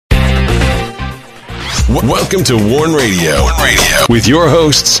Welcome to Warn Radio. With your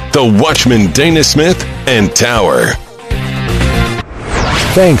hosts, the Watchman Dana Smith and Tower.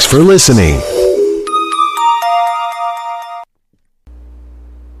 Thanks for listening.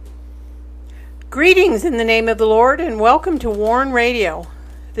 Greetings in the name of the Lord and welcome to Warn Radio.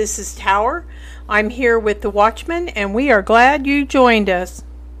 This is Tower. I'm here with the Watchman and we are glad you joined us.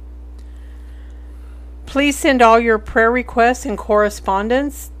 Please send all your prayer requests and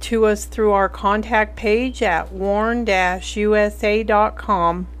correspondence to us through our contact page at warn-usa.com.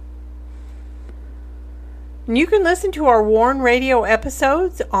 And you can listen to our Warn Radio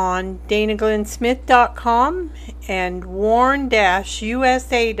episodes on danaglennsmith.com and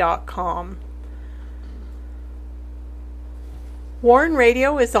warn-usa.com. Warn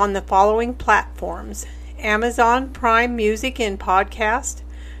Radio is on the following platforms: Amazon Prime Music in Podcast,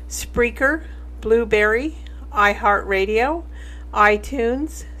 Spreaker, Blueberry, iHeartRadio,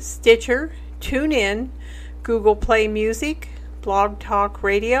 iTunes, Stitcher, TuneIn, Google Play Music, Blog Talk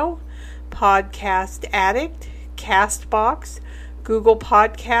Radio, Podcast Addict, Castbox, Google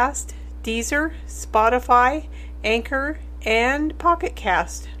Podcast, Deezer, Spotify, Anchor, and Pocket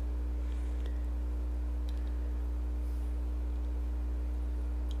Cast.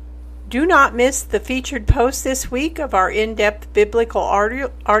 Do not miss the featured post this week of our in-depth biblical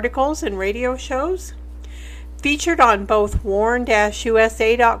articles and radio shows, featured on both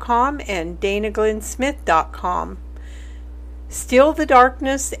warn-usa.com and danaglennsmith.com. Still the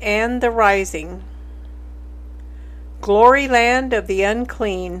Darkness and the Rising, Glory Land of the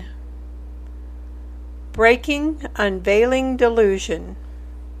Unclean, Breaking Unveiling Delusion,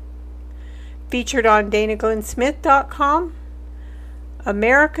 featured on danaglennsmith.com.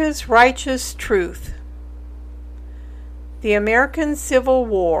 America's Righteous Truth, The American Civil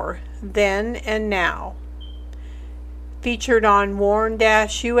War, Then and Now, featured on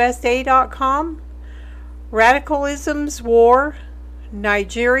warn-usa.com. Radicalism's War,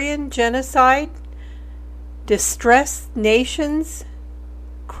 Nigerian Genocide, Distressed Nations,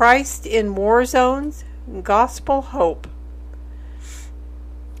 Christ in War Zones, Gospel Hope,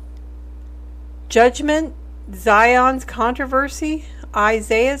 Judgment, Zion's Controversy,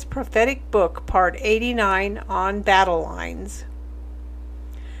 Isaiah's Prophetic Book, Part 89 on Battle Lines.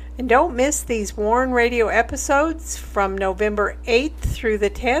 And don't miss these Warn Radio episodes from November 8th through the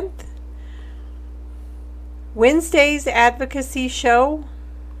 10th. Wednesday's Advocacy Show,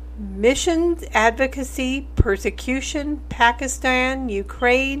 Missions Advocacy, Persecution, Pakistan,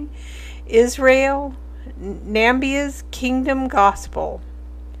 Ukraine, Israel, Namibia's Kingdom Gospel.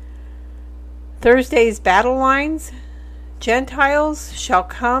 Thursday's Battle Lines, Gentiles Shall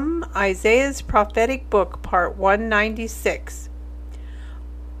Come, Isaiah's Prophetic Book, Part 196.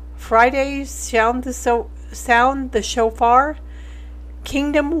 Friday's Sound the Shofar,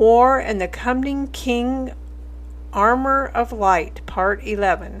 Kingdom War and the Coming King, Armor of Light, Part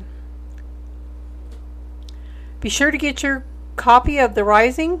 11. Be sure to get your copy of The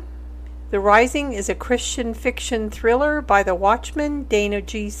Rising. The Rising is a Christian fiction thriller by the Watchman Dana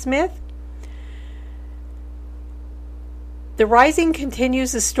G. Smith. The Rising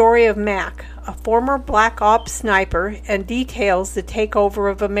continues the story of Mac, a former Black Ops sniper, and details the takeover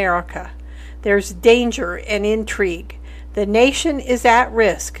of America. There's danger and intrigue. The nation is at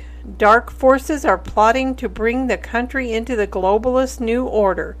risk. Dark forces are plotting to bring the country into the globalist new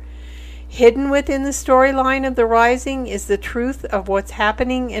order. Hidden within the storyline of The Rising is the truth of what's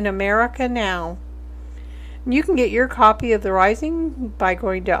happening in America now. You can get your copy of The Rising by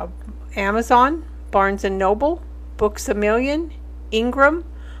going to Amazon, Barnes & Noble, Books A Million, Ingram,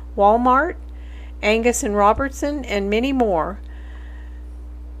 Walmart, Angus & Robertson, and many more.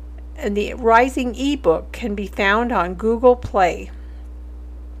 And the Rising ebook can be found on Google Play.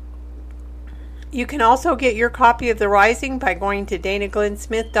 You can also get your copy of The Rising by going to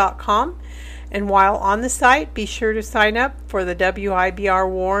danaglennsmith.com. And while on the site, be sure to sign up for the WIBR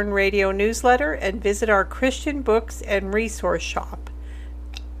Warn Radio newsletter and visit our Christian books and resource shop.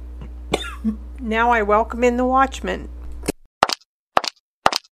 Now I welcome in the Watchman.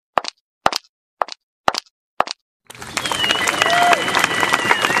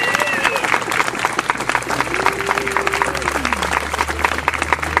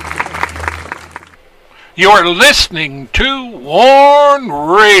 You're listening to Warn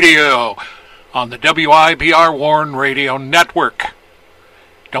Radio on the WIBR Warn Radio Network.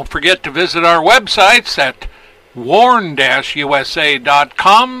 Don't forget to visit our websites at warn-usa.com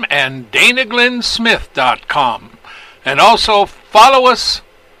and danaglennsmith.com. And also follow us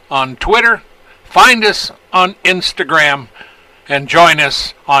on Twitter, find us on Instagram, and join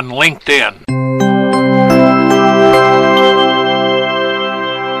us on LinkedIn.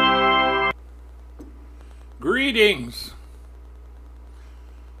 Greetings.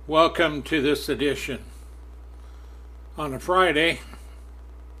 Welcome to this edition. On a Friday,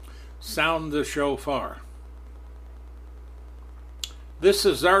 sound the shofar. This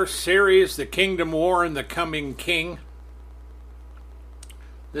is our series, The Kingdom War and the Coming King.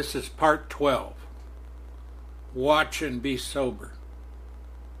 This is part 12. Watch and be sober.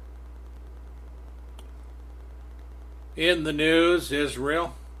 In the news,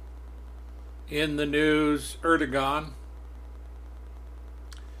 Israel. In the news, Erdogan.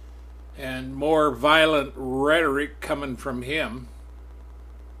 And more violent rhetoric coming from him.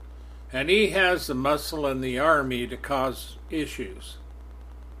 And he has the muscle in the army to cause issues.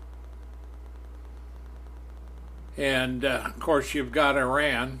 And, of course, you've got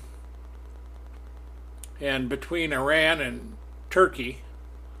Iran. And between Iran and Turkey,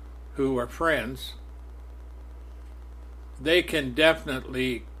 who are friends, they can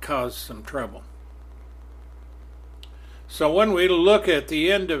definitely cause some trouble. So when we look at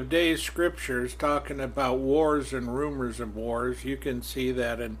the end of days scriptures talking about wars and rumors of wars, you can see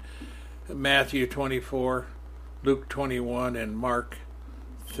that in Matthew 24, Luke 21, and Mark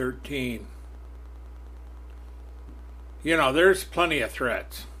 13. You know, there's plenty of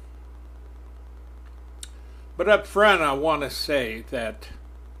threats. But up front, I want to say that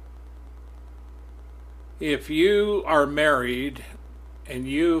if you are married and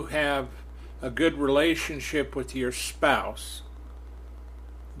you have a good relationship with your spouse,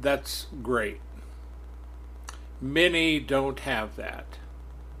 that's great. Many don't have that.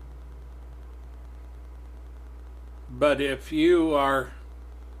 But if you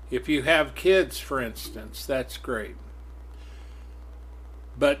have kids, for instance, that's great.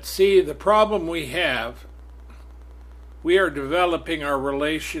 But see, the problem we are developing our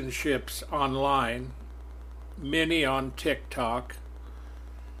relationships online, many on TikTok,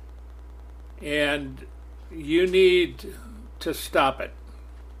 and you need to stop it.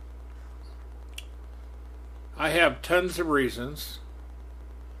 I have tons of reasons,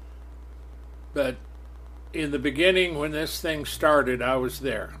 but in the beginning when this thing started, I was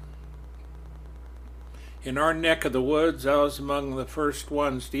there. In our neck of the woods, I was among the first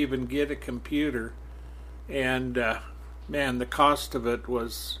ones to even get a computer, and man, the cost of it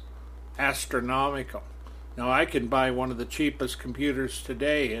was astronomical. Now I can buy one of the cheapest computers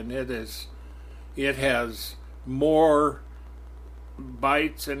today, and it has more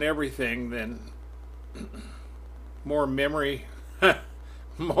bytes and everything than more memory,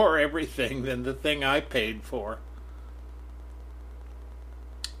 more everything than the thing I paid for.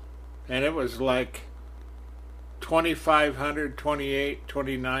 And it was like $2,500, $2,800,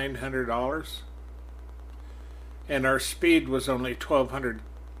 $2,900. And our speed was only 1,200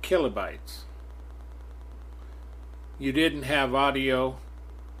 kilobytes. You didn't have audio.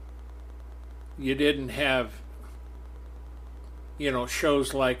 You didn't have,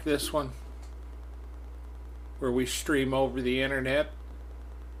 shows like this one where we stream over the internet.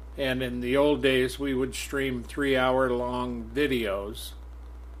 And in the old days, we would stream 3-hour-long videos,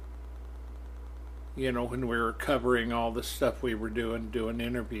 when we were covering all the stuff we were doing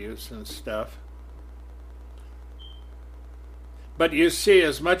interviews and stuff. But you see,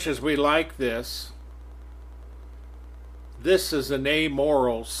 as much as we like this is an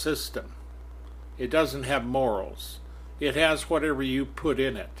amoral system. It doesn't have morals. It has whatever you put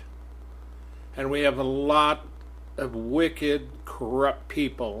in it. And we have a lot of wicked, corrupt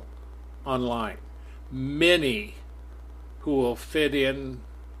people online. Many who will fit in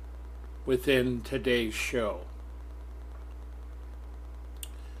within today's show.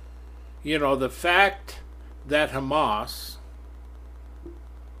 The fact that Hamas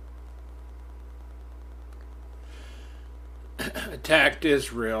attacked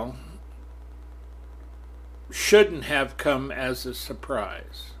Israel shouldn't have come as a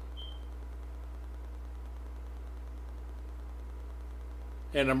surprise.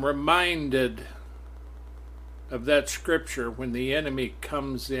 And I'm reminded of that scripture, when the enemy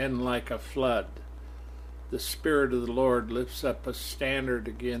comes in like a flood, the Spirit of the Lord lifts up a standard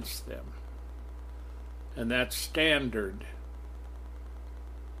against them. And that standard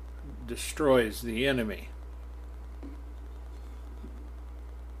destroys the enemy.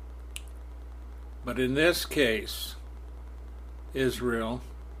 But in this case, Israel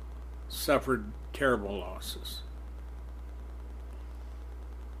suffered terrible losses.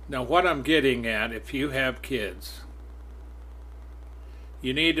 Now, what I'm getting at, if you have kids,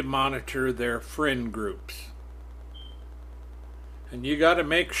 you need to monitor their friend groups. And you got to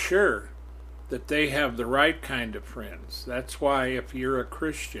make sure that they have the right kind of friends. That's why if you're a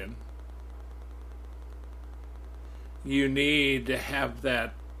Christian, you need to have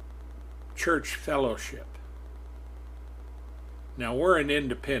that church fellowship. Now, we're an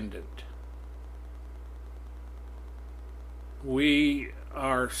independent. We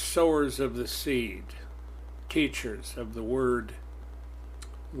are sowers of the seed, teachers of the word,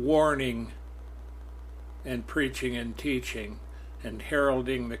 warning and preaching and teaching and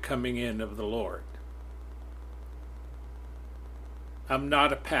heralding the coming in of the Lord. I'm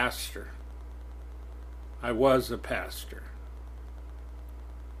not a pastor. I was a pastor.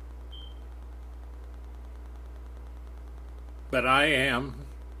 But I am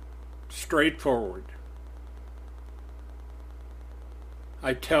straightforward.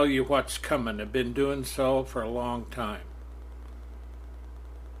 I tell you what's coming. I've been doing so for a long time.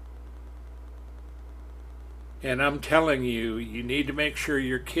 And I'm telling you, you need to make sure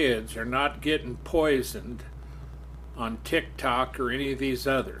your kids are not getting poisoned on TikTok or any of these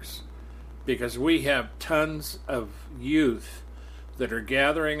others, because we have tons of youth that are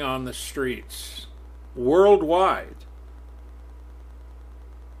gathering on the streets worldwide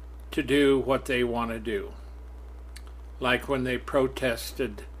to do what they want to do. Like when they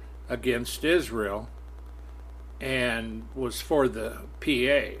protested against Israel and was for the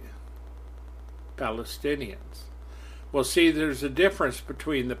Palestinians. Well, see, there's a difference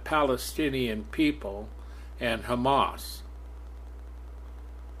between the Palestinian people and Hamas.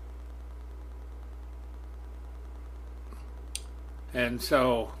 And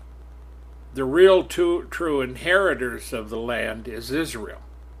so the real true inheritors of the land is Israel,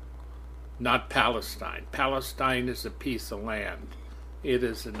 not Palestine. Palestine is a piece of land. It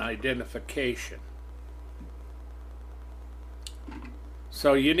is an identification.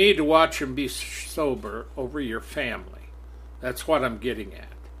 So you need to watch and be sober over your family. That's what I'm getting at.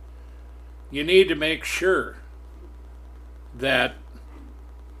 You need to make sure that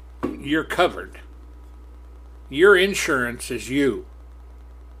you're covered. Your insurance is you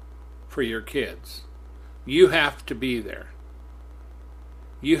for your kids. You have to be there.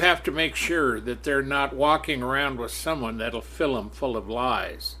 You have to make sure that they're not walking around with someone that'll fill them full of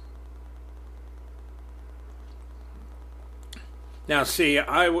lies. Now, see,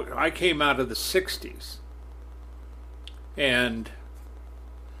 I came out of the 60s, and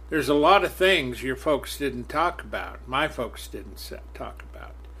there's a lot of things your folks didn't talk about. My folks didn't talk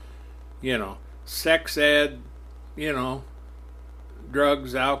about. You know, sex ed, you know,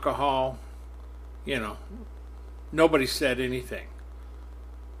 drugs, alcohol, you know, nobody said anything.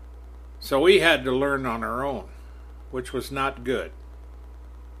 So we had to learn on our own, which was not good.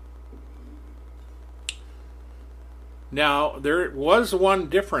 Now, there was one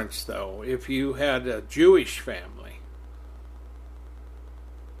difference, though. If you had a Jewish family,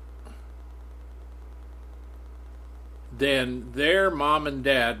 then their mom and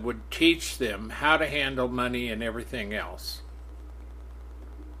dad would teach them how to handle money and everything else.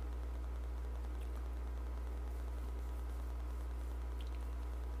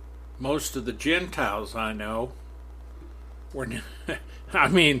 Most of the Gentiles I know were, I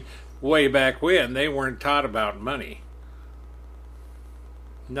mean, way back when, they weren't taught about money.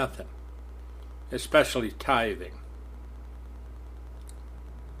 Nothing. Especially tithing.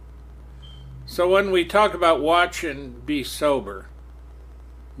 So when we talk about watch and be sober,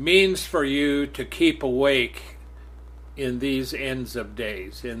 means for you to keep awake in these ends of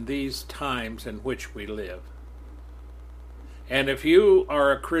days, in these times in which we live. And if you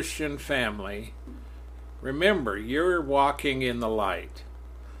are a Christian family, remember, you're walking in the light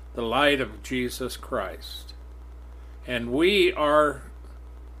of Jesus Christ. And we are,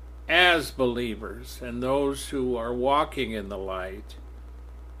 as believers and those who are walking in the light,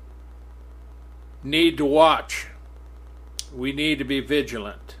 need to watch. We need to be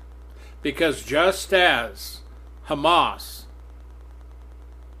vigilant. Because just as Hamas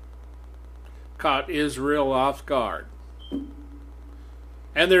caught Israel off guard,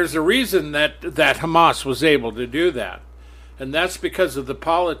 and there's a reason that Hamas was able to do that, and that's because of the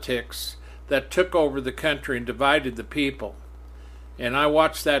politics that took over the country and divided the people. And I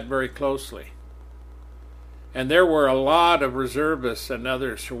watched that very closely. And there were a lot of reservists and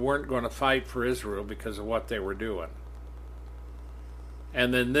others who weren't going to fight for Israel because of what they were doing.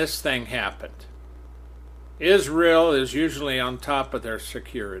 And then this thing happened. Israel is usually on top of their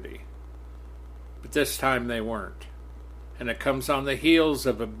security, but this time they weren't. And it comes on the heels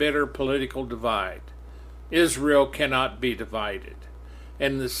of a bitter political divide. Israel cannot be divided.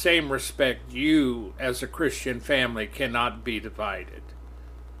 In the same respect, you, as a Christian family, cannot be divided.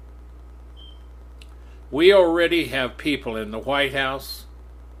 We already have people in the White House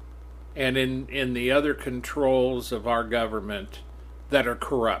and in the other controls of our government that are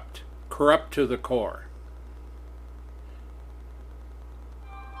corrupt to the core.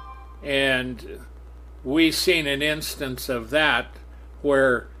 And we seen an instance of that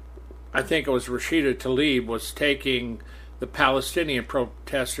where I think it was Rashida Tlaib was taking the Palestinian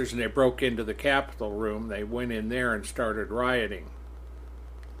protesters and they broke into the Capitol room. They went in there and started rioting.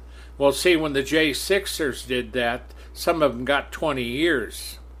 Well, see, when the J6ers did that, some of them got 20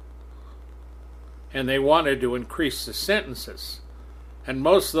 years. And they wanted to increase the sentences. And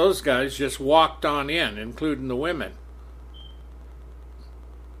most of those guys just walked on in, including the women.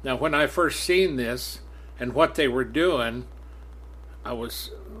 Now, when I first seen this and what they were doing, I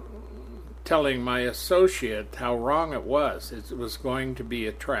was telling my associate how wrong it was. It was going to be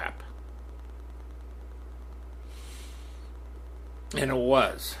a trap. And it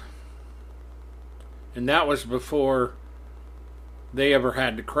was. And that was before they ever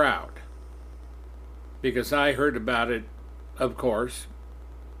had the crowd. Because I heard about it, of course,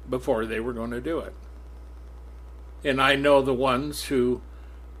 before they were going to do it. And I know the ones who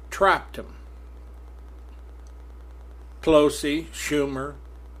trapped him. Pelosi, Schumer,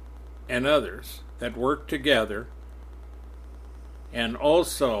 and others that worked together and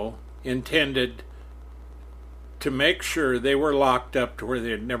also intended to make sure they were locked up to where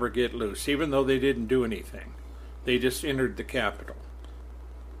they'd never get loose, even though they didn't do anything. They just entered the Capitol.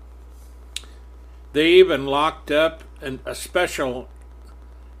 They even locked up a special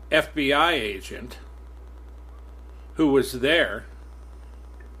FBI agent who was there,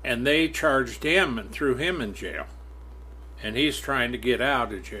 and they charged him and threw him in jail. And he's trying to get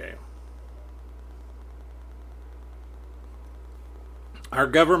out of jail. Our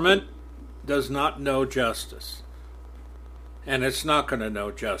government does not know justice. And it's not going to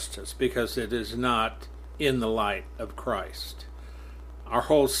know justice because it is not in the light of Christ. Our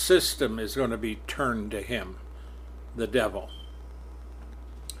whole system is going to be turned to him, the devil.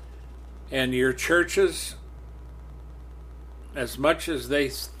 And your churches, as much as they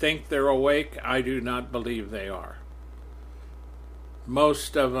think they're awake, I do not believe they are.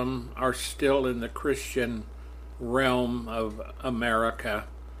 Most of them are still in the Christian realm of America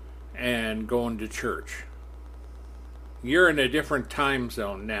and going to church. You're in a different time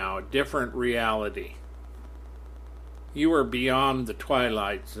zone now, a different reality. You are beyond the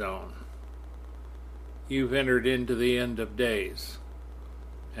twilight zone. You've entered into the end of days,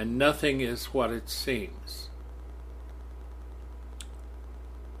 and nothing is what it seems.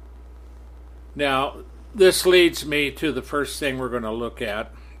 Now, this leads me to the first thing we're going to look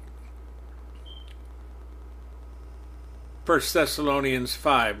at. 1 Thessalonians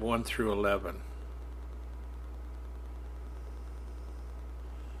 5, 1 through 11.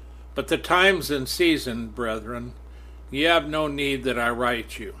 But the times and season, brethren, ye have no need that I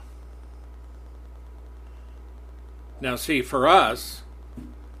write you. Now see, for us,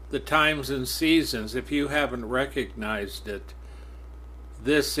 the times and seasons, if you haven't recognized it,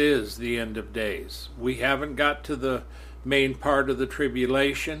 this is the end of days. We haven't got to the main part of the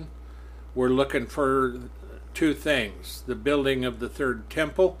tribulation. We're looking for two things: the building of the third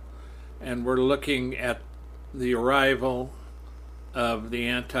temple, and we're looking at the arrival of the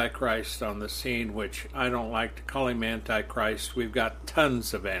Antichrist on the scene, which I don't like to call him Antichrist. We've got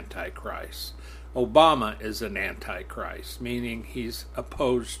tons of Antichrists. Obama is an Antichrist, meaning he's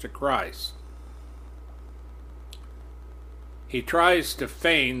opposed to Christ. He tries to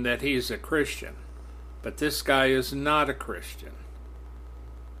feign that he's a Christian, but this guy is not a Christian.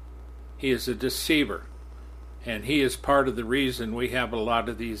 He is a deceiver, and he is part of the reason we have a lot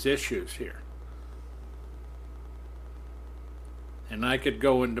of these issues here. And I could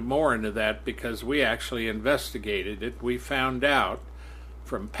go more into that because we actually investigated it. We found out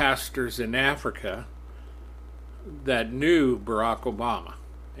from pastors in Africa that knew Barack Obama.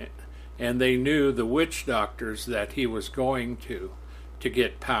 And they knew the witch doctors that he was going to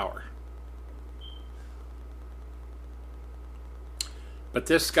get power. But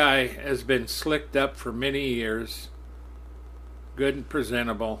this guy has been slicked up for many years, good and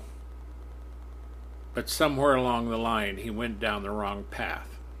presentable, but somewhere along the line he went down the wrong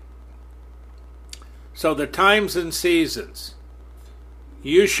path. So the times and seasons,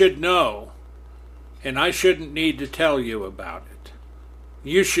 you should know, and I shouldn't need to tell you about it.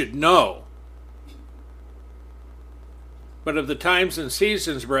 You should know. But of the times and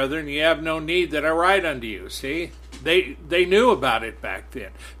seasons, brethren, ye have no need that I write unto you. See? They knew about it back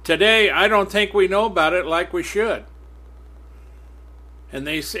then. Today, I don't think we know about it like we should. And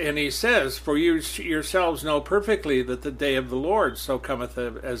he says, for you yourselves know perfectly that the day of the Lord so cometh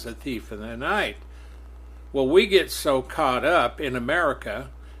as a thief in the night. Well, we get so caught up in America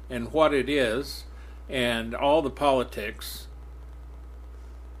and what it is and all the politics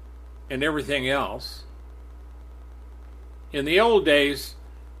and everything else. In the old days,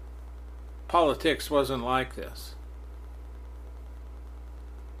 politics wasn't like this.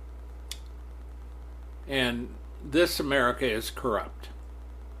 And this America is corrupt.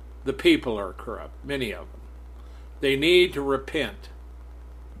 The people are corrupt, many of them. They need to repent.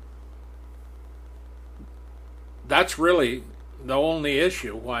 That's really the only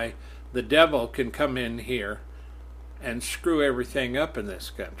issue why the devil can come in here and screw everything up in this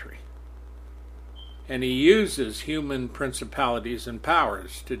country. And he uses human principalities and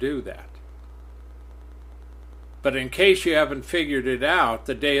powers to do that. But in case you haven't figured it out,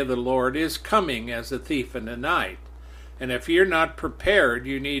 the day of the Lord is coming as a thief in the night. And if you're not prepared,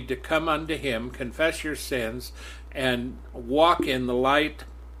 you need to come unto him, confess your sins, and walk in the light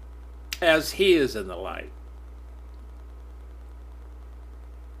as he is in the light.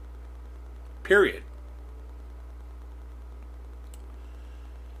 Period.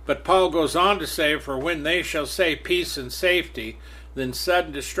 But Paul goes on to say, for when they shall say peace and safety, then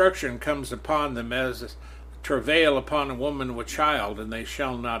sudden destruction comes upon them as travail upon a woman with child, and they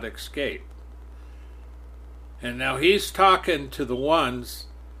shall not escape. And now he's talking to the ones,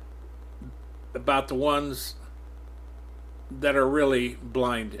 about the ones that are really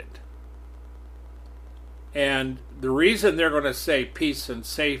blinded. And the reason they're going to say peace and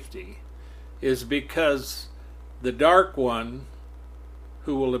safety is because the dark one,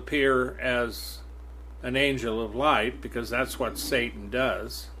 who will appear as an angel of light, because that's what Satan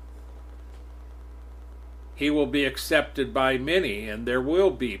does, he will be accepted by many, and there will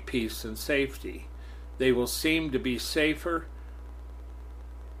be peace and safety. They will seem to be safer,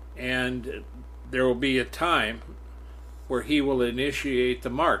 and there will be a time where he will initiate the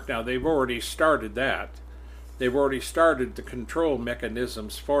mark. Now, they've already started that. They've already started the control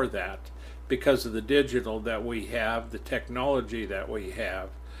mechanisms for that because of the digital that we have, the technology that we have,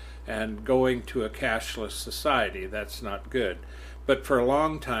 and going to a cashless society. That's not good. But for a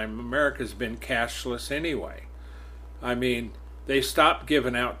long time, America's been cashless anyway. I mean, they stopped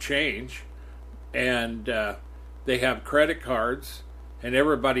giving out change, and they have credit cards, and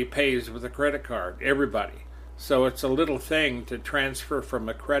everybody pays with a credit card. Everybody. So it's a little thing to transfer from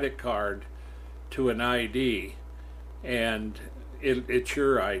a credit card to an ID, and it's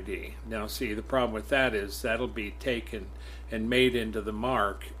your ID. Now, see, the problem with that is that'll be taken and made into the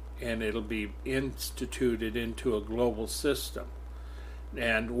mark, and it'll be instituted into a global system.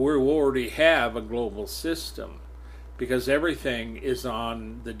 And we already have a global system because everything is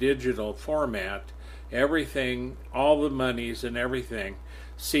on the digital format. Everything, all the monies and everything.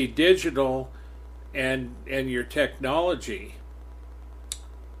 See, digital and your technology,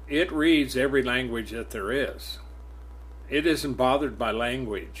 it reads every language that there is. It isn't bothered by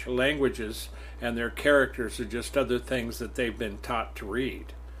language. Languages and their characters are just other things that they've been taught to read.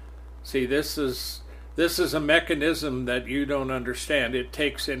 See, this is a mechanism that you don't understand. It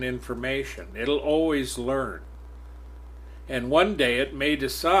takes in information. It'll always learn. And one day it may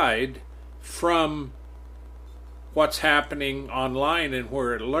decide from what's happening online and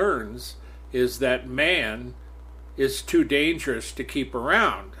where it learns is that man is too dangerous to keep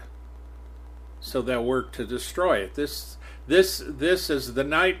around. So they'll work to destroy it. This is the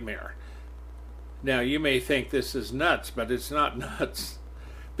nightmare. Now, you may think this is nuts, but it's not nuts.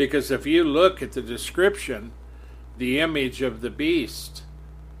 Because if you look at the description, the image of the beast,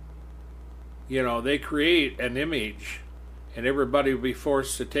 they create an image, and everybody will be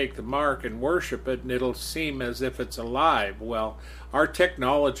forced to take the mark and worship it, and it'll seem as if it's alive. Well, our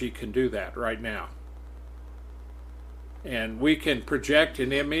technology can do that right now. And we can project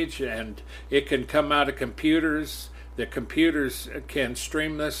an image, and it can come out of computers. The computers can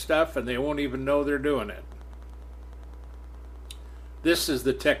stream this stuff, and they won't even know they're doing it. This is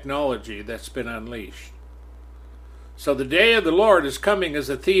the technology that's been unleashed. So the day of the Lord is coming as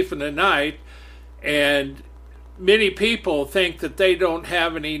a thief in the night, and many people think that they don't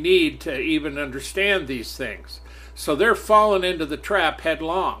have any need to even understand these things. So they're falling into the trap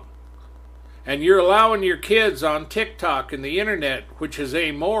headlong. And you're allowing your kids on TikTok and the internet, which is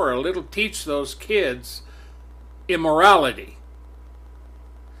amoral, it'll teach those kids immorality,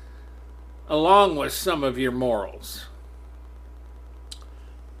 along with some of your morals.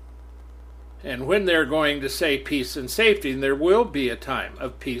 And when they're going to say peace and safety, and there will be a time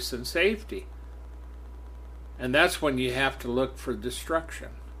of peace and safety. And that's when you have to look for destruction.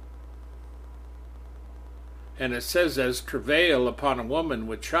 And it says, as travail upon a woman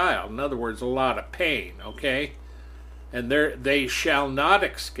with child. In other words, a lot of pain, okay? And they shall not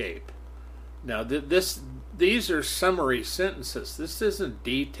escape. Now, these are summary sentences. This isn't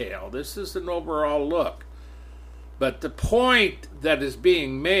detail. This is an overall look. But the point that is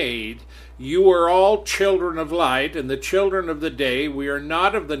being made, you are all children of light and the children of the day. We are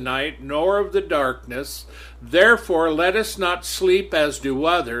not of the night nor of the darkness. Therefore let us not sleep as do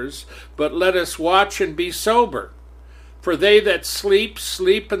others, but let us watch and be sober. For they that sleep,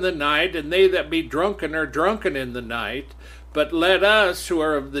 sleep in the night, and they that be drunken are drunken in the night. But let us who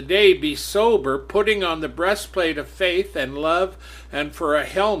are of the day be sober, putting on the breastplate of faith and love, and for a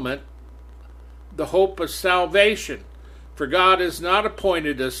helmet the hope of salvation. For God has not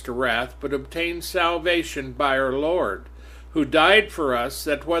appointed us to wrath, but obtained salvation by our Lord, who died for us,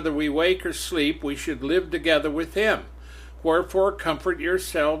 that whether we wake or sleep, we should live together with him. Wherefore comfort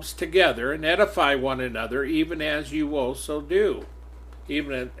yourselves together, and edify one another, even as you also do.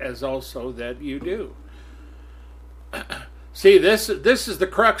 Even as also that you do. See, this is the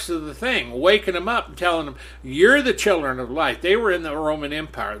crux of the thing, waking them up and telling them, you're the children of light. They were in the Roman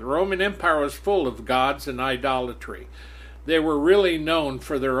Empire. The Roman Empire was full of gods and idolatry. They were really known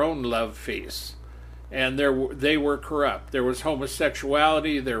for their own love feasts, and they were corrupt. There was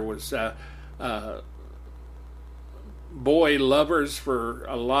homosexuality, there was boy lovers for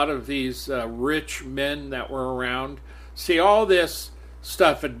a lot of these rich men that were around. See, all this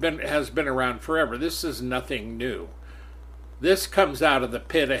stuff has been around forever. This is nothing new. This comes out of the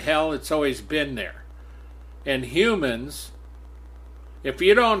pit of hell. It's always been there. And humans, if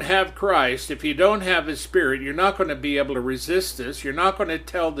you don't have Christ, if you don't have his Spirit, you're not going to be able to resist this. You're not going to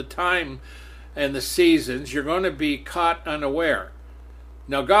tell the time and the seasons. You're going to be caught unaware.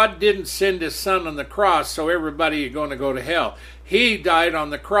 Now, God didn't send his son on the cross so everybody is going to go to hell. He died on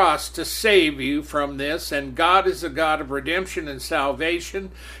the cross to save you from this, and God is a God of redemption and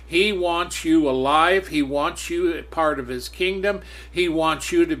salvation. He wants you alive. He wants you a part of his kingdom. He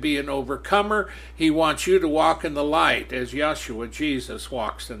wants you to be an overcomer. He wants you to walk in the light as Yeshua, Jesus,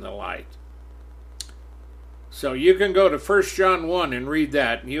 walks in the light. So you can go to 1 John 1 and read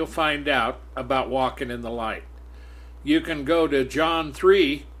that, and you'll find out about walking in the light. You can go to John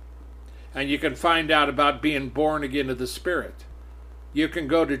 3, and you can find out about being born again of the Spirit. You can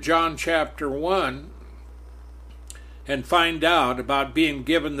go to John chapter 1 and find out about being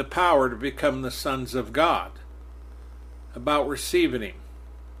given the power to become the sons of God, about receiving him.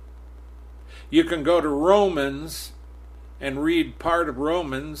 You can go to Romans and read part of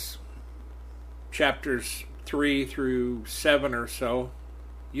Romans, chapters 3 through 7 or so.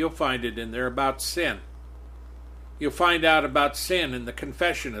 You'll find it in there about sin. You'll find out about sin and the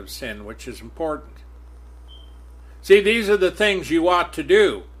confession of sin, which is important. See, these are the things you ought to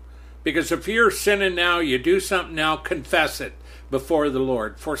do. Because if you're sinning now, you do something now, confess it before the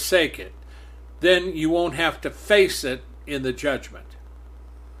Lord. Forsake it. Then you won't have to face it in the judgment.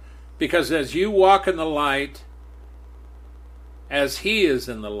 Because as you walk in the light, as he is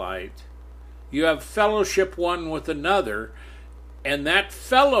in the light, you have fellowship one with another, and that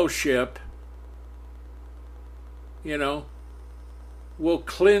fellowship, will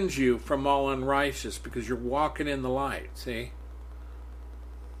cleanse you from all unrighteousness because you're walking in the light, see?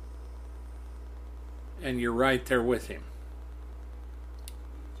 And you're right there with him.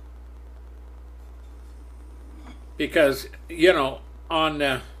 Because, on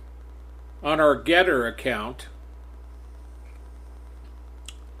our Getter account,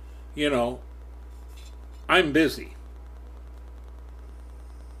 I'm busy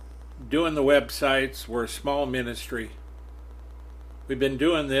doing the websites. We're a small ministry. We've been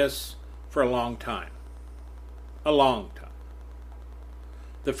doing this for a long time. A long time.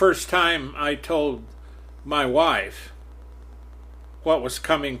 The first time I told my wife what was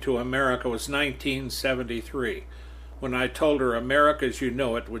coming to America was 1973, when I told her America as you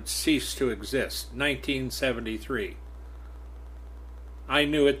know it would cease to exist. 1973. I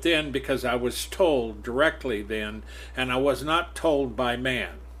knew it then because I was told directly then, and I was not told by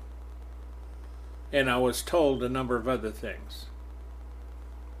man. And I was told a number of other things.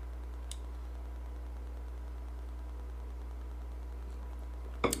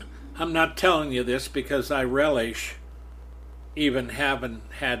 I'm not telling you this because I relish even having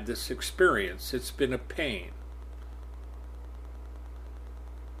had this experience. It's been a pain.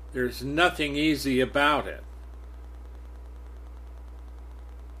 There's nothing easy about it.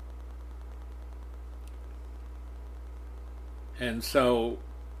 And so,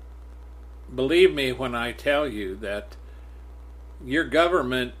 believe me when I tell you that your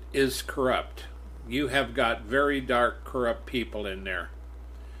government is corrupt. You have got very dark, corrupt people in there.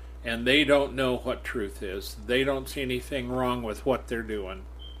 And they don't know what truth is. They don't see anything wrong with what they're doing.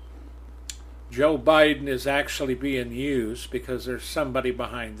 Joe Biden is actually being used because there's somebody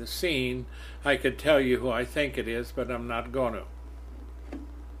behind the scene. I could tell you who I think it is, but I'm not going to.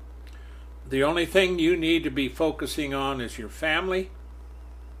 The only thing you need to be focusing on is your family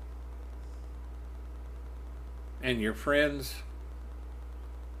and your friends,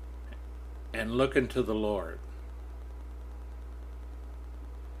 and looking to the Lord.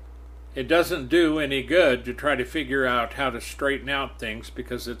 It doesn't do any good to try to figure out how to straighten out things,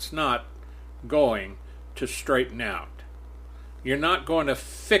 because it's not going to straighten out. You're not going to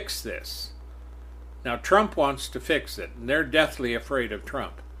fix this. Now, Trump wants to fix it, and they're deathly afraid of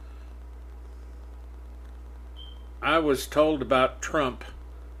Trump. I was told about Trump,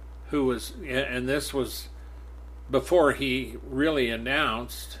 who was, and this was before he really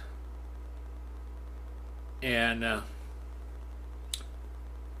announced, and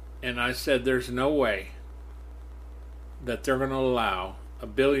I said, there's no way that they're going to allow a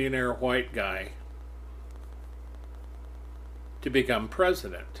billionaire white guy to become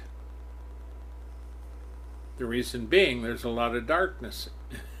president. The reason being, there's a lot of darkness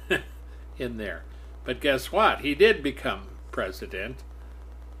in there. But guess what? He did become president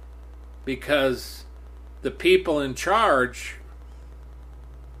because the people in charge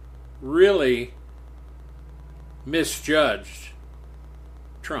really misjudged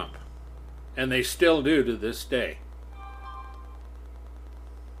Trump. And they still do to this day.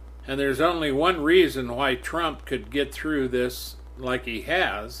 And there's only one reason why Trump could get through this like he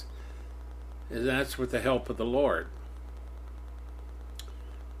has, and that's with the help of the Lord.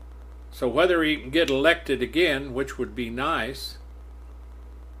 So whether he can get elected again, which would be nice,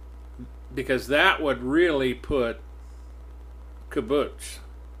 because that would really put kibbutz,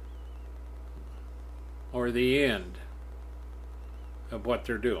 or the end of what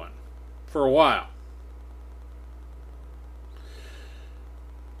they're doing for a while.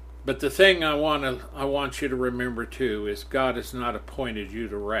 But the thing I want you to remember too is God has not appointed you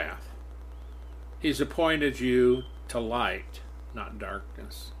to wrath. He's appointed you to light, not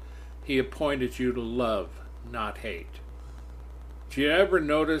darkness. He appointed you to love, not hate. Do you ever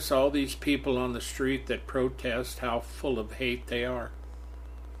notice all these people on the street that protest, how full of hate they are?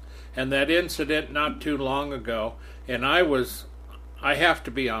 And that incident not too long ago, and I have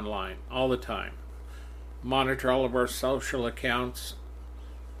to be online all the time, monitor all of our social accounts,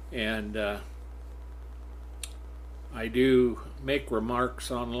 and I do make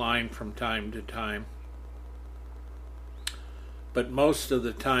remarks online from time to time. But most of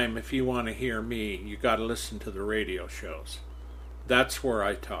the time, if you want to hear me, you got to listen to the radio shows. That's where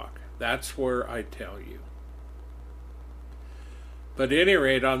I talk. That's where I tell you. But at any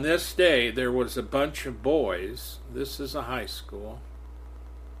rate, on this day, there was a bunch of boys, this is a high school,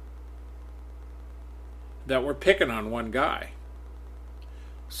 that were picking on one guy.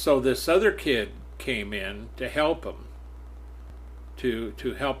 So this other kid came in to help him,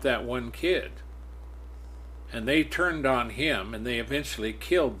 to help that one kid. And they turned on him, and they eventually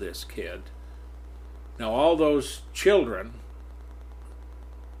killed this kid. Now all those children,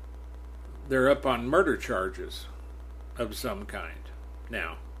 they're up on murder charges of some kind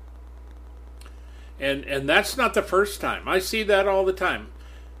now. And that's not the first time. I see that all the time.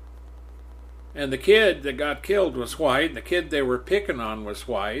 And the kid that got killed was white, and the kid they were picking on was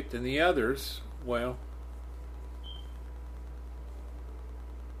white, and the others, well,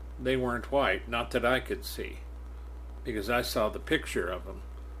 they weren't white, not that I could see, because I saw the picture of them.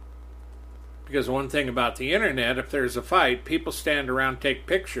 Because one thing about the internet, if there's a fight, people stand around, take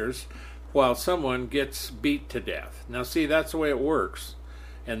pictures, while someone gets beat to death. Now see, that's the way it works,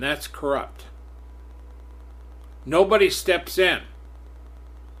 and that's corrupt. Nobody steps in.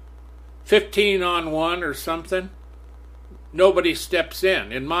 15 on 1 or something, nobody steps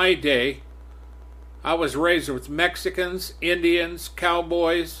in. In my day, I was raised with Mexicans, Indians,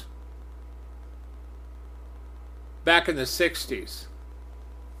 cowboys, back in the 60s.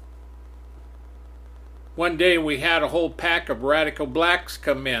 One day we had a whole pack of radical blacks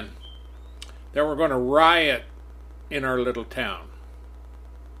come in that were going to riot in our little town.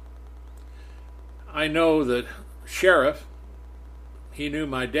 I know the sheriff, he knew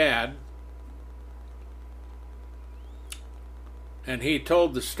my dad, and he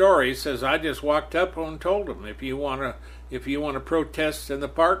told the story. He says, I just walked up and told him, if you want to protest in the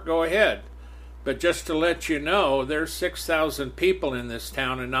park, go ahead. But just to let you know, there's 6,000 people in this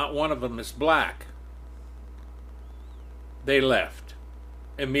town, and not one of them is black. They left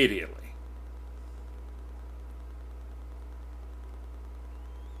immediately.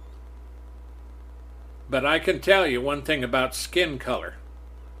 But I can tell you one thing about skin color.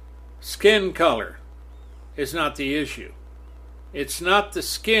 Skin color is not the issue. It's not the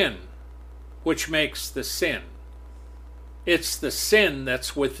skin which makes the sin. It's the sin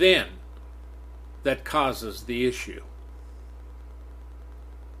that's within that causes the issue.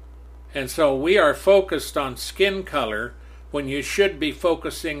 And so we are focused on skin color when you should be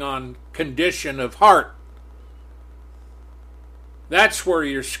focusing on condition of heart. That's where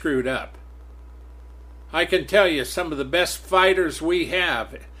you're screwed up. I can tell you some of the best fighters we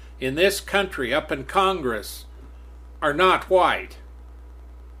have in this country, up in Congress, are not white.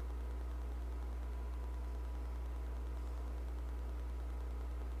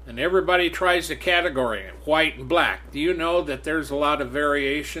 And everybody tries to categorize it, white and black. Do you know that there's a lot of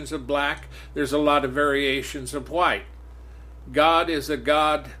variations of black? There's a lot of variations of white. God is a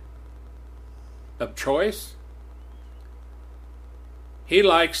God of choice. He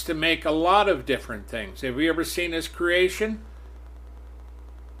likes to make a lot of different things. Have you ever seen His creation?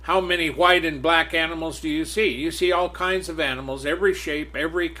 How many white and black animals do you see? You see all kinds of animals, every shape,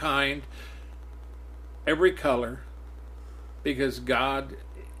 every kind, every color, because God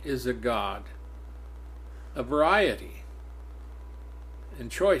is a God of variety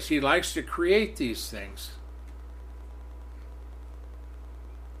and choice. He likes to create these things.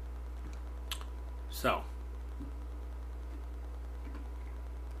 So,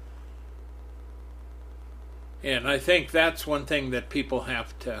 and I think that's one thing that people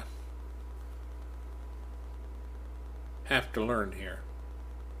have to learn here.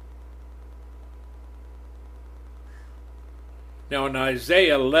 Now in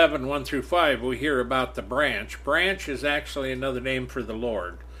Isaiah 11, 1 through 5, we hear about the branch. Branch is actually another name for the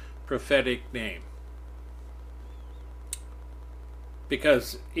Lord, prophetic name.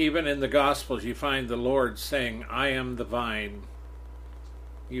 Because even in the Gospels you find the Lord saying, I am the vine,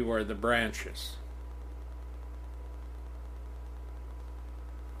 you are the branches.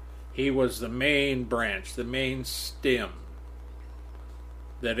 He was the main branch, the main stem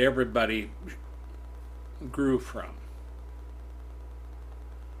that everybody grew from.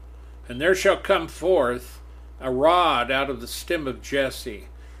 And there shall come forth a rod out of the stem of Jesse,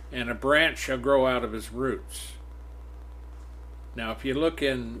 and a branch shall grow out of his roots. Now, if you look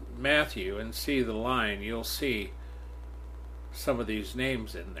in Matthew and see the line, you'll see some of these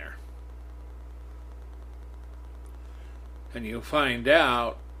names in there. And you'll find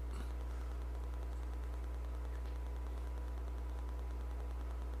out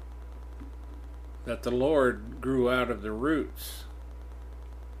that the Lord grew out of the roots.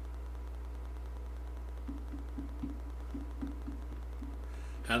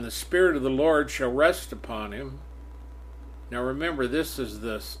 And the Spirit of the Lord shall rest upon him. Now remember, this is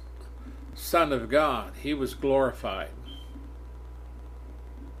the Son of God. He was glorified.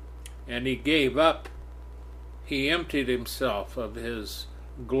 And he gave up, he emptied himself of his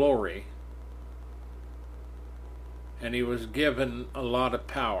glory. And he was given a lot of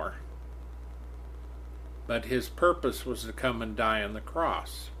power. But his purpose was to come and die on the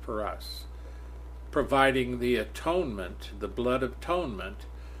cross for us, providing the atonement, the blood of atonement,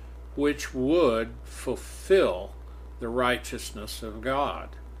 which would fulfill the righteousness of God.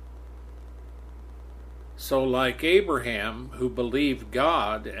 So like Abraham, who believed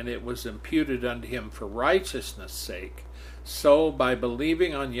God, and it was imputed unto him for righteousness' sake, so by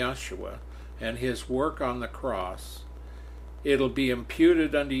believing on Yeshua and his work on the cross, it'll be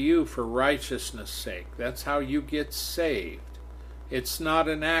imputed unto you for righteousness' sake. That's how you get saved. It's not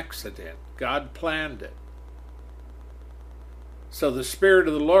an accident. God planned it. So the Spirit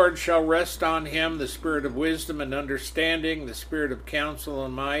of the Lord shall rest on him, the Spirit of wisdom and understanding, the Spirit of counsel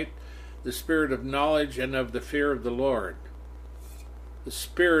and might, the Spirit of knowledge and of the fear of the Lord. The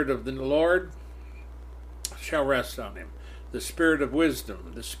Spirit of the Lord shall rest on him. The Spirit of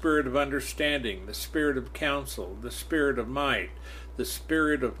wisdom, the Spirit of understanding, the Spirit of counsel, the Spirit of might, the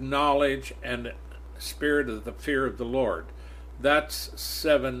Spirit of knowledge, and the Spirit of the fear of the Lord. That's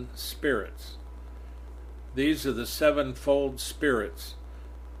 7 spirits. These are the 7-fold spirits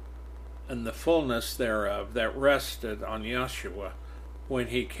and the fullness thereof that rested on Yeshua when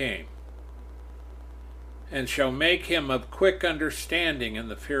he came. And shall make him of quick understanding in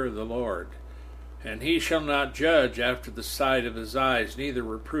the fear of the Lord. And he shall not judge after the sight of his eyes, neither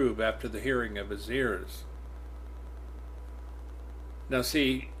reprove after the hearing of his ears. Now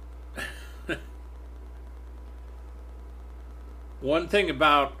see, one thing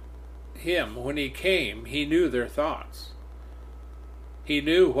about him, when he came, he knew their thoughts. He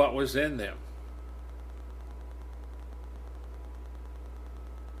knew what was in them.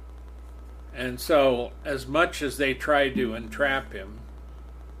 And so, as much as they tried to entrap him,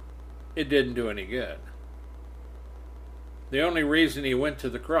 it didn't do any good. The only reason he went to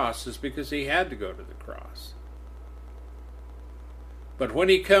the cross is because he had to go to the cross. But when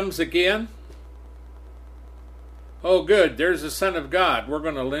he comes again, oh good, there's the Son of God, we're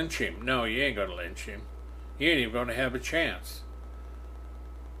going to lynch him. No, you ain't going to lynch him. You ain't even going to have a chance.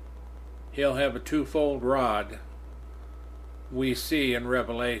 he'll have a twofold rod we see in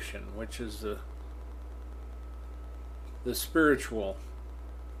Revelation, which is the spiritual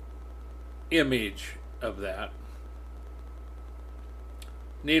image of that.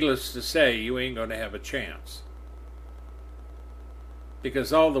 Needless to say, you ain't going to have a chance.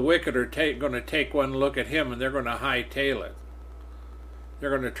 Because all the wicked are going to take one look at him and they're going to hightail it. They're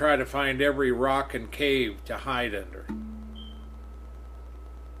going to try to find every rock and cave to hide under.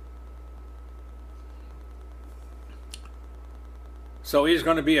 So he's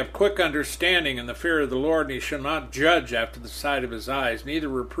going to be of quick understanding in the fear of the Lord, and he shall not judge after the sight of his eyes, neither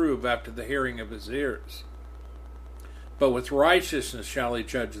reprove after the hearing of his ears. But with righteousness shall he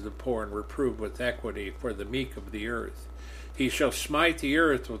judge the poor, and reprove with equity for the meek of the earth. He shall smite the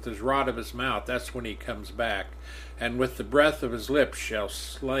earth with his rod of his mouth. That's when he comes back. And with the breath of his lips shall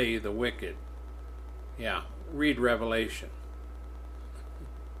slay the wicked. Yeah, read Revelation.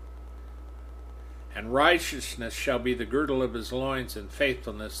 And righteousness shall be the girdle of his loins, and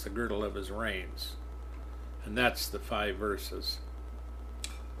faithfulness the girdle of his reins. And that's the 5 verses.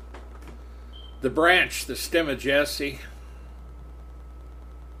 The branch, the stem of Jesse.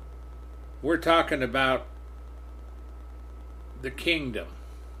 We're talking about the kingdom.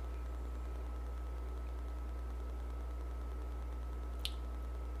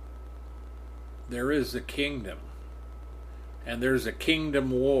 There is a kingdom. And there's a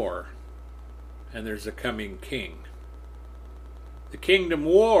kingdom war. And there's a coming king. The kingdom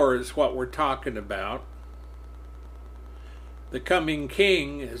war is what we're talking about. The coming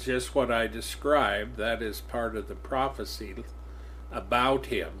king is just what I described. That is part of the prophecy about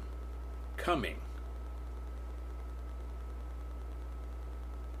him coming.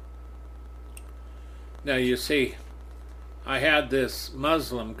 Now you see, I had this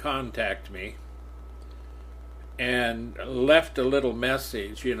Muslim contact me and left a little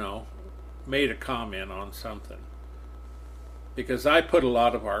message, made a comment on something. Because I put a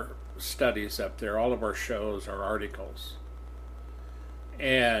lot of our studies up there, all of our shows, our articles.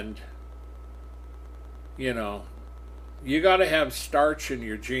 And, you got to have starch in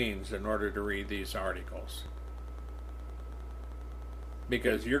your genes in order to read these articles.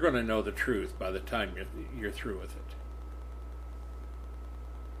 Because you're going to know the truth by the time you're through with it.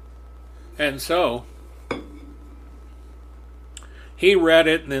 And so, he read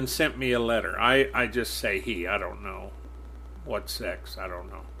it and then sent me a letter. I just say he. I don't know what sex. I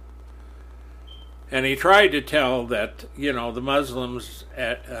don't know. And he tried to tell that, the Muslims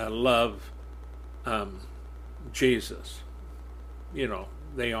love Jesus.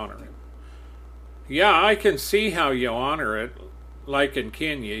 They honor him. Yeah, I can see how you honor it. Like in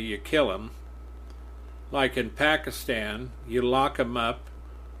Kenya, you kill him. Like in Pakistan, you lock him up.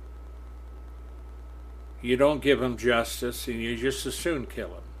 You don't give him justice, and you just as soon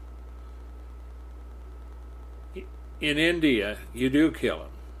kill him. In India, you do kill him.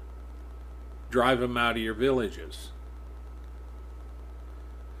 Drive him out of your villages.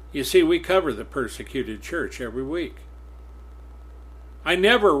 You see, we cover the persecuted church every week. I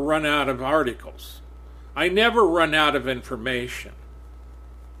never run out of articles. I never run out of information.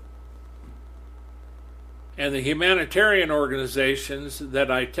 And the humanitarian organizations that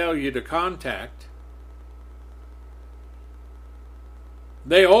I tell you to contact,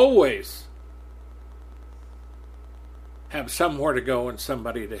 they always have somewhere to go and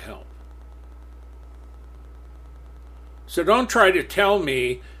somebody to help. So don't try to tell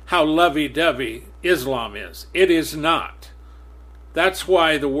me how lovey-dovey Islam is. It is not. That's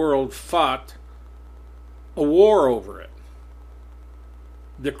why the world fought a war over it.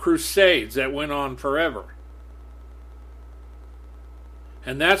 The Crusades that went on forever.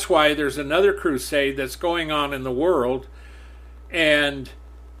 And that's why there's another crusade that's going on in the world, and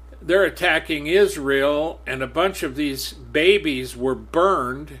they're attacking Israel, and a bunch of these babies were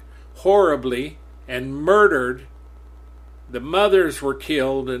burned horribly and murdered. The mothers were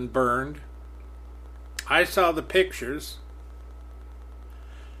killed and burned. I saw the pictures.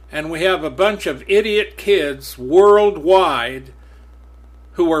 And we have a bunch of idiot kids worldwide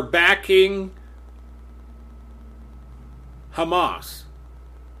who are backing Hamas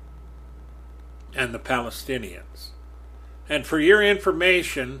and the Palestinians. And for your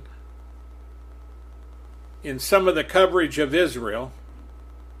information, in some of the coverage of Israel,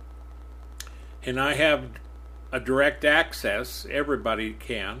 and I have a direct access, everybody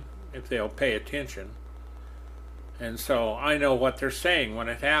can, if they'll pay attention. And so I know what they're saying when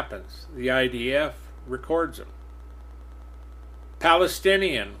it happens. The IDF records them.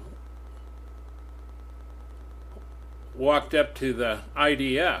 Palestinian walked up to the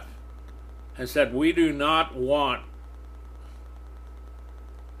IDF and said, "We do not want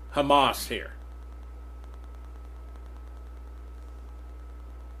Hamas here.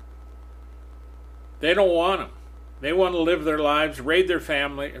 They don't want them. They want to live their lives, raise their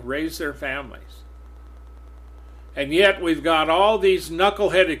families. And yet we've got all these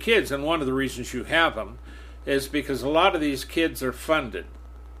knuckleheaded kids, and one of the reasons you have them is because a lot of these kids are funded.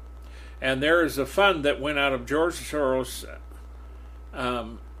 And there is a fund that went out of George Soros.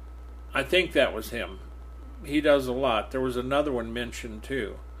 I think that was him. He does a lot. There was another one mentioned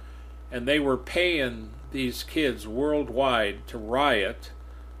too. And they were paying these kids worldwide to riot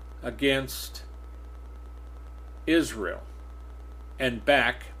against Israel and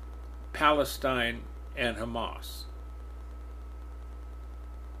back Palestine and Hamas.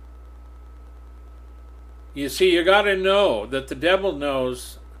 You see, you got to know that the devil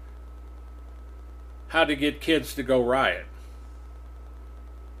knows how to get kids to go riot.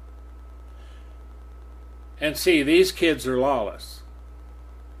 And see, these kids are lawless.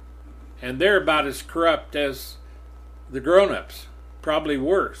 And they're about as corrupt as the grown-ups, probably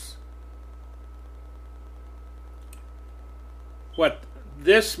worse. What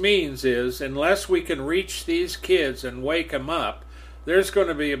this means is, unless we can reach these kids and wake them up, there's going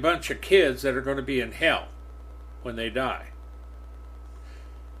to be a bunch of kids that are going to be in hell when they die.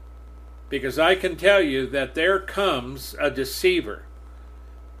 Because I can tell you that there comes a deceiver.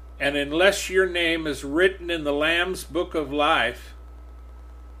 And unless your name is written in the Lamb's Book of Life,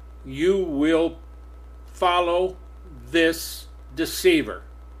 you will follow this deceiver.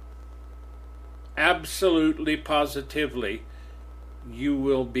 Absolutely, positively, you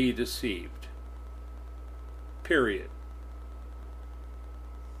will be deceived. Period.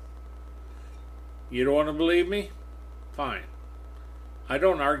 You don't want to believe me? Fine. I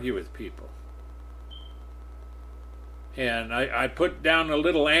don't argue with people. And I put down a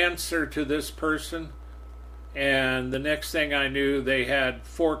little answer to this person, and the next thing I knew, they had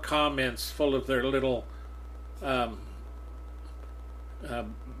 4 comments full of their little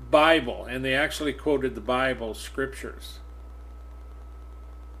Bible, and they actually quoted the Bible scriptures.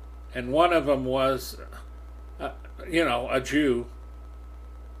 And one of them was, a Jew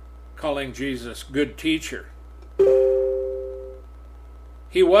calling Jesus good teacher.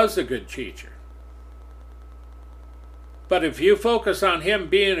 He was a good teacher. But if you focus on him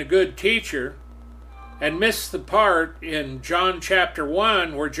being a good teacher and miss the part in John chapter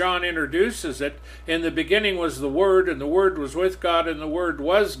 1 where John introduces it, in the beginning was the Word, and the Word was with God, and the Word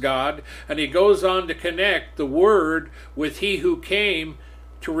was God, and he goes on to connect the Word with he who came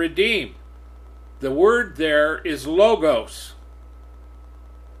to redeem. The word there is logos.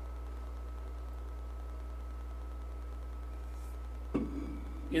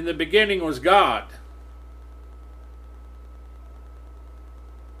 In the beginning was God.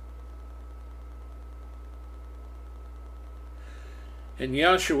 And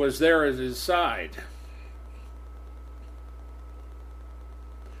Yahshua was there at his side.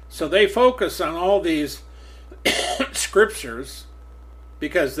 So they focus on all these scriptures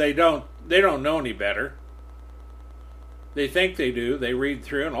because they don't know any better. They think they do. They read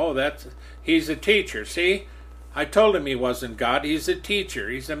through and he's a teacher. See, I told him he wasn't God. He's a teacher.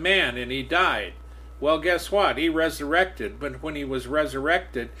 He's a man, and he died. Well, guess what? He resurrected, but when he was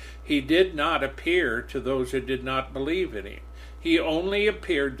resurrected, he did not appear to those who did not believe in him. He only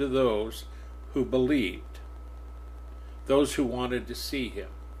appeared to those who believed, those who wanted to see him.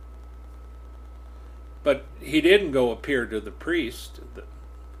 But he didn't go appear to the priest,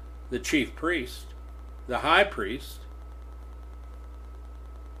 the chief priest, the high priest.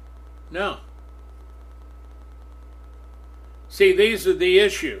 No. See, these are the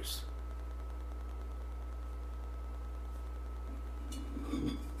issues.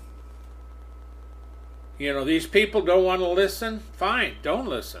 These people don't want to listen. Fine, don't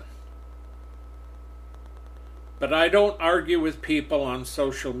listen. But I don't argue with people on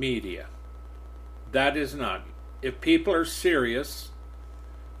social media. That is not. If people are serious,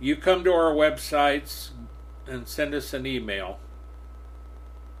 you come to our websites and send us an email.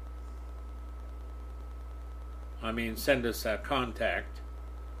 Send us a contact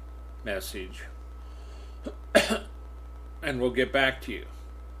message, and we'll get back to you.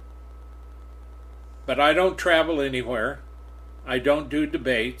 But I don't travel anywhere. I don't do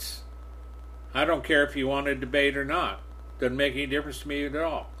debates. I don't care if you want to debate or not. Doesn't make any difference to me at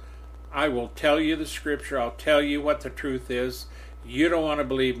all. I will tell you the scripture. I'll tell you what the truth is. You don't want to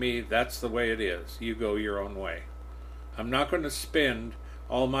believe me. That's the way it is. You go your own way. I'm not going to spend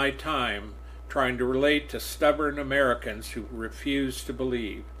all my time trying to relate to stubborn Americans who refuse to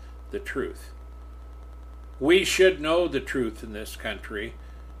believe the truth. We should know the truth in this country,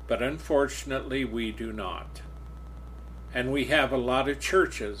 but unfortunately we do not. and we have a lot of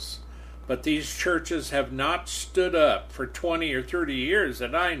churches, but these churches have not stood up for 20 or 30 years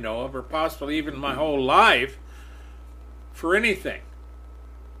that I know of, or possibly even my whole life, for anything.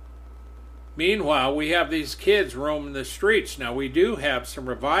 Meanwhile, we have these kids roaming the streets. Now, we do have some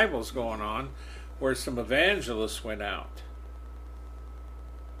revivals going on where some evangelists went out.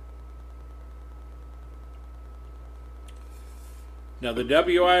 Now, the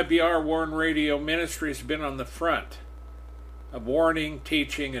WIBR Warn Radio Ministry has been on the front of warning,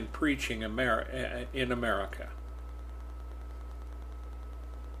 teaching, and preaching in America.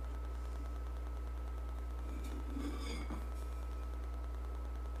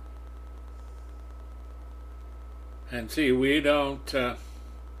 And see, we don't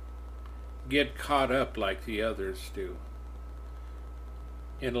get caught up like the others do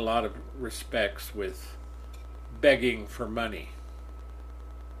in a lot of respects with begging for money.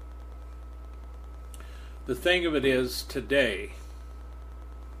 The thing of it is, today,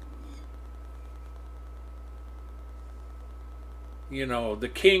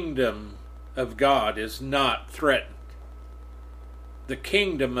 the kingdom of God is not threatened. The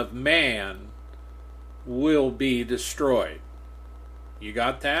kingdom of man will be destroyed. You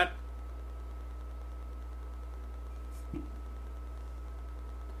got that?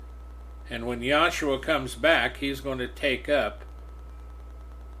 And when Yahshua comes back, he's going to take up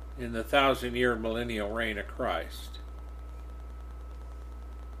in the 1,000-year millennial reign of Christ.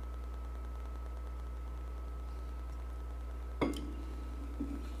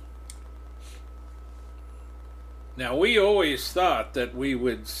 Now, we always thought that we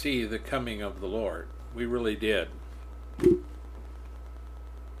would see the coming of the Lord. We really did.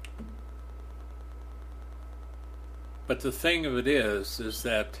 But the thing of it is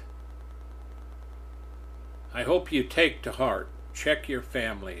that I hope you take to heart, check your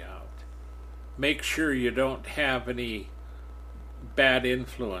family out. Make sure you don't have any bad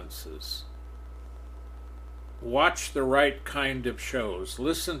influences. Watch the right kind of shows.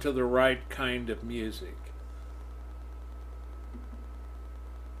 Listen to the right kind of music.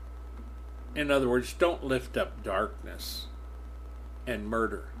 In other words, don't lift up darkness and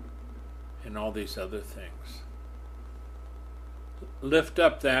murder and all these other things. Lift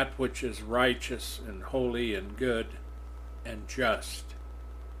up that which is righteous and holy and good and just.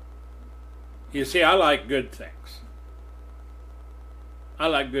 You see, I like good things. I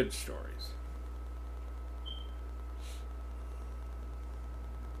like good stories.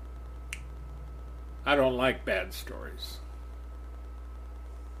 I don't like bad stories.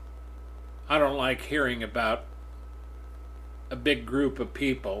 I don't like hearing about a big group of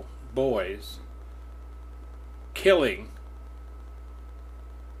people, boys, killing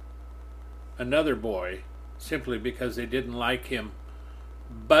another boy simply because they didn't like him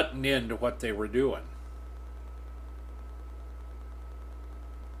button into what they were doing.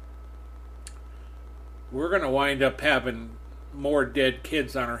 We're going to wind up having more dead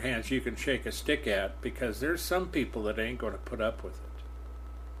kids on our hands you can shake a stick at, because there's some people that ain't going to put up with it.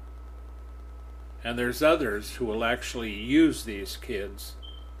 And there's others who will actually use these kids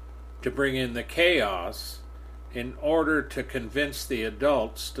to bring in the chaos in order to convince the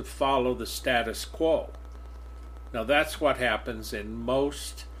adults to follow the status quo. Now, that's what happens in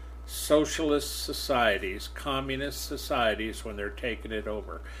most socialist societies, communist societies, when they're taking it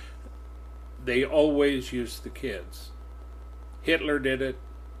over. They always use the kids. Hitler did it.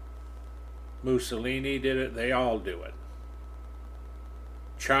 Mussolini did it. They all do it.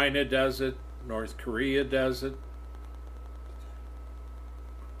 China does it. North Korea does it.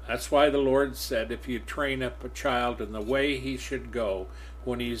 That's why the Lord said, if you train up a child in the way he should go,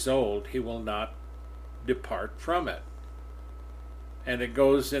 when he's old, he will not depart from it. And it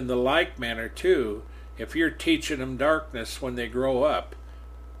goes in the like manner too. If you're teaching them darkness when they grow up,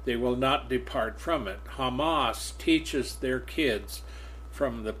 they will not depart from it. Hamas teaches their kids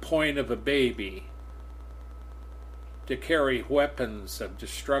from the point of a baby to carry weapons of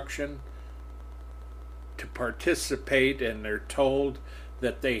destruction, to participate, and they're told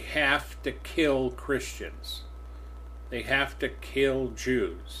that they have to kill Christians. They have to kill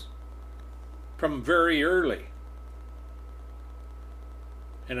Jews from very early.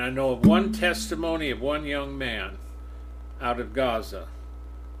 And I know of one testimony of one young man out of Gaza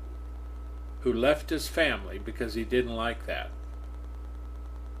who left his family because he didn't like that.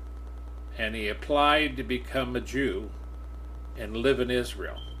 And he applied to become a Jew and live in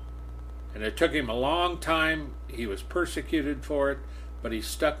Israel. And it took him a long time. He was persecuted for it, but he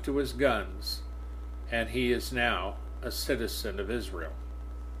stuck to his guns, and he is now a citizen of Israel.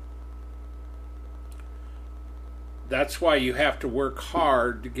 That's why you have to work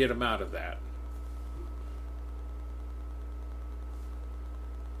hard to get him out of that.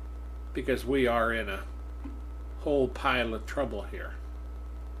 because we are in a whole pile of trouble here.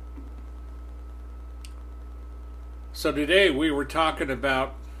 So today we were talking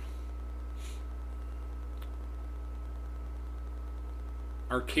about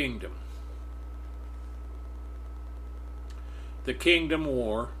our kingdom. The kingdom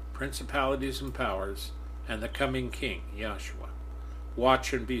war, principalities and powers, and the coming king, Yahshua.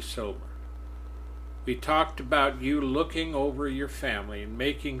 Watch and be sober. We talked about you looking over your family and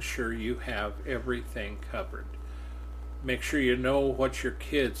making sure you have everything covered. Make sure you know what your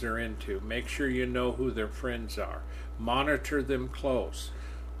kids are into. Make sure you know who their friends are. Monitor them close.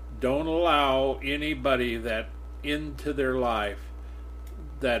 Don't allow anybody that into their life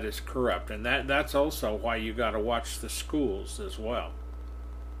that is corrupt. And that's also why you got to watch the schools as well.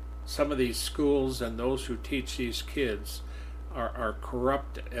 Some of these schools and those who teach these kids are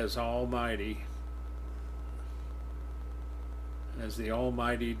corrupt as Almighty, as the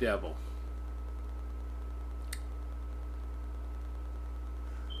almighty devil.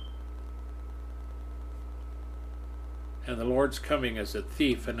 And the Lord's coming as a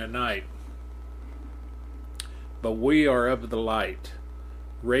thief in the night. But we are of the light.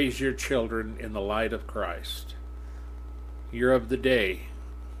 Raise your children in the light of Christ. You're of the day.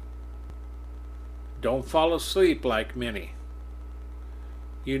 Don't fall asleep like many.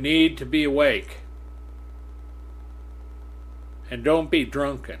 You need to be awake. And don't be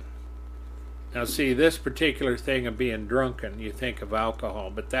drunken. Now see, this particular thing of being drunken, you think of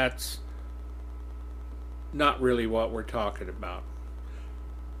alcohol, but that's not really what we're talking about.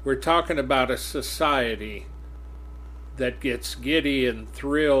 We're talking about a society that gets giddy and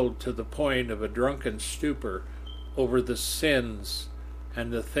thrilled to the point of a drunken stupor over the sins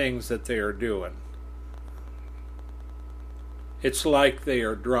and the things that they are doing. It's like they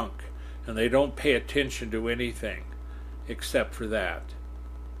are drunk and they don't pay attention to anything except for that.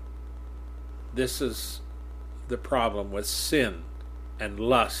 This is the problem with sin and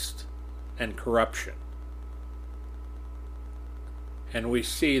lust and corruption. And we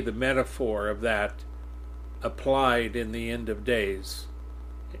see the metaphor of that applied in the end of days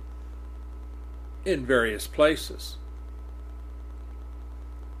in various places.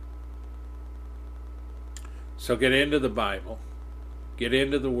 So get into the Bible, get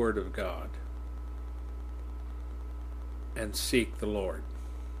into the Word of God, and seek the Lord.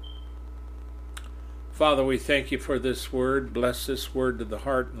 Father, we thank you for this word. Bless this word to the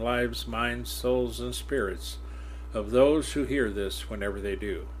heart and lives, minds, souls, and spirits of those who hear this whenever they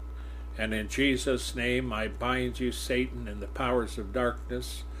do. And in Jesus' name, I bind you, Satan, and the powers of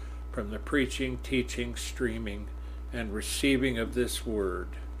darkness from the preaching, teaching, streaming, and receiving of this word.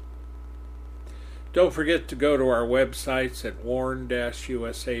 Don't forget to go to our websites at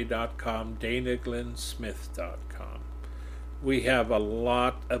warn-usa.com, danaglennsmith.com. We have a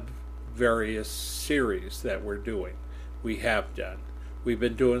lot of various series that we're doing. We have done. We've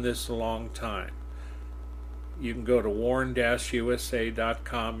been doing this a long time. You can go to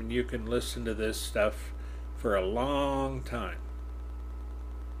warn-usa.com and you can listen to this stuff for a long time.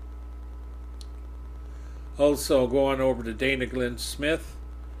 Also, go on over to Dana Glenn Smith.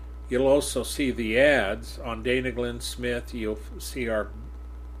 You'll also see the ads on Dana Glenn Smith. You'll see our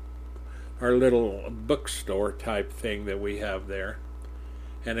little bookstore type thing that we have there.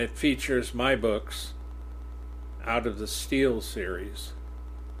 And it features my books out of the Steel series.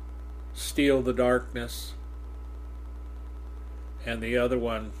 Steal the Darkness. And the other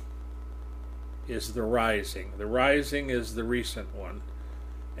one is The Rising. The Rising is the recent one.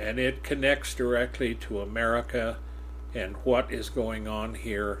 And it connects directly to America and what is going on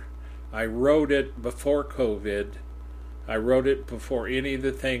here. I wrote it before COVID. I wrote it before any of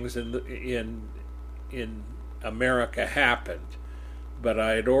the things in America happened. But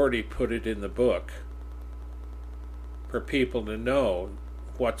I had already put it in the book for people to know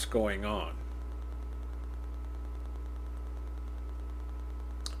what's going on.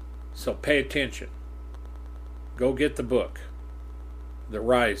 So pay attention. Go get the book, The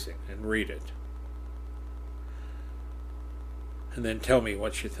Rising, and read it. And then tell me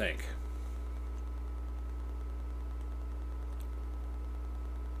what you think.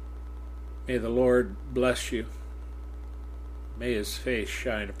 May the Lord bless you. May His face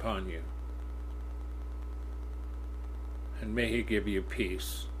shine upon you. And may He give you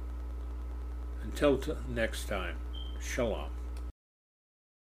peace. Until next time, Shalom.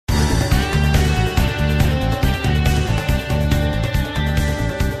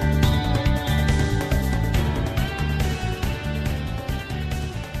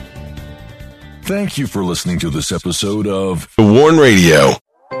 Thank you for listening to this episode of The Warn Radio